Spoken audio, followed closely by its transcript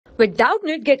With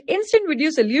Doubtnut, get instant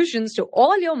video solutions to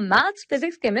all your maths,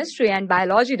 physics, chemistry, and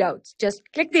biology doubts. Just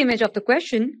click the image of the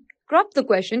question, crop the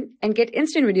question, and get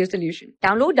instant video solution.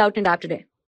 Download Doubtnut app today.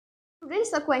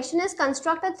 Students, the question is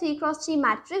construct a 3x3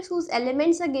 matrix whose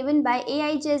elements are given by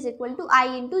aij is equal to I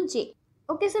into j.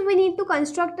 Okay, so we need to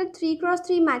construct a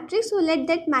 3x3 matrix. So let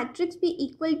that matrix be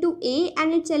equal to A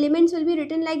and its elements will be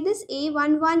written like this: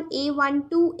 A11,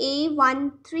 A12,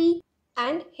 A13.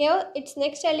 And here its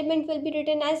next element will be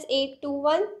written as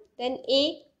A21, then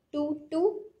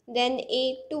A22, then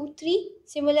A23.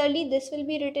 Similarly, this will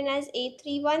be written as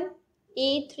A31,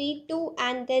 A32,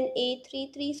 and then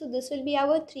A33. So this will be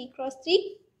our 3x3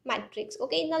 matrix.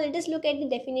 Okay, now let us look at the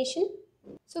definition.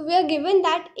 So we are given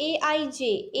that Aij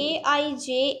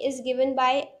is given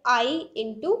by I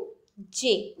into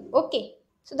j. Okay,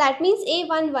 so that means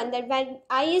A11, that when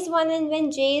I is 1 and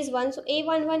when j is 1, so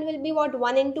A11 will be what?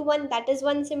 1 into 1, that is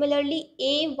 1. Similarly,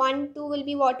 A12 will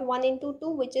be what? 1 into 2,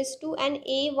 which is 2, and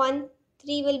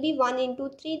A13 will be 1 into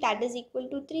 3, that is equal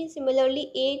to 3.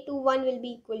 Similarly, A21 will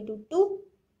be equal to 2,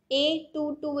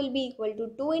 A22 will be equal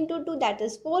to 2 into 2, that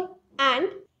is 4, and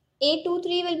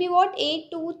A23 will be what?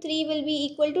 A23 will be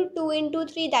equal to 2 into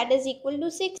 3, that is equal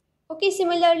to 6. Okay,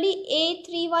 similarly,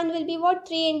 A31 will be what?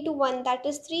 3 into 1, that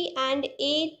is 3, and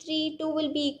A32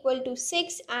 will be equal to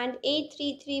 6, and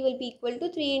A33 will be equal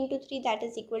to 3 into 3, that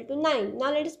is equal to 9.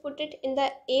 Now let us put it in the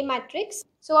A matrix.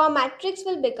 So our matrix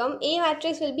will become, A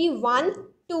matrix will be 1,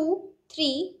 2,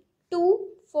 3, 2,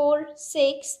 4,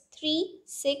 6, 3,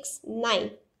 6,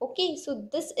 9. Okay, so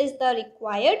this is the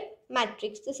required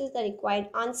matrix. This is the required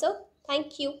answer.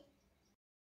 Thank you.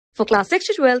 For class 6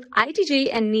 to 12, IIT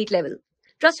JEE and NEET level.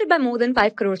 Trusted by more than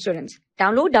 5 crore students.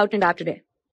 Download Doubtnut app today.